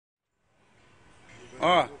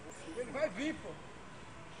Ó. Ele vai vir, pô.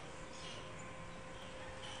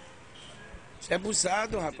 Isso é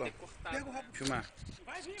abusado, rapaz. Pega o rabo. Filmar.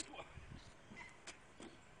 Vai vir, pô.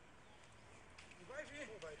 Vai vir.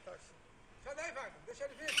 Vai, tá. Sai daí, Wagner. Deixa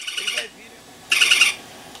ele vir. Ele vai vir, né?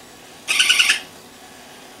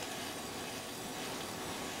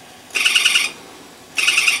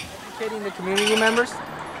 Educating the community members.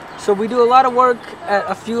 So we do a lot of work at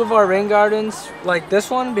a few of our rain gardens, like this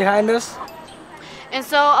one behind us. And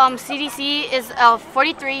so CDC is a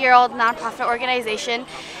 43-year-old nonprofit organization,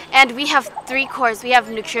 and we have 3 cores. We have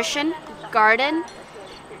nutrition, garden,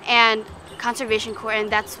 and conservation core, and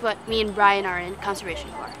that's what me and Brian are in, conservation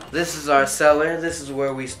core. This is our cellar. This is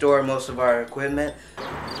where we store most of our equipment.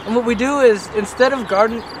 And what we do is, instead of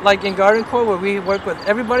garden, like in garden core where we work with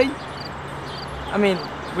everybody, I mean,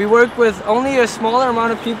 we work with only a smaller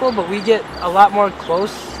amount of people, but we get a lot more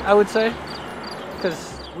close, I would say,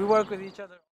 because we work with each other.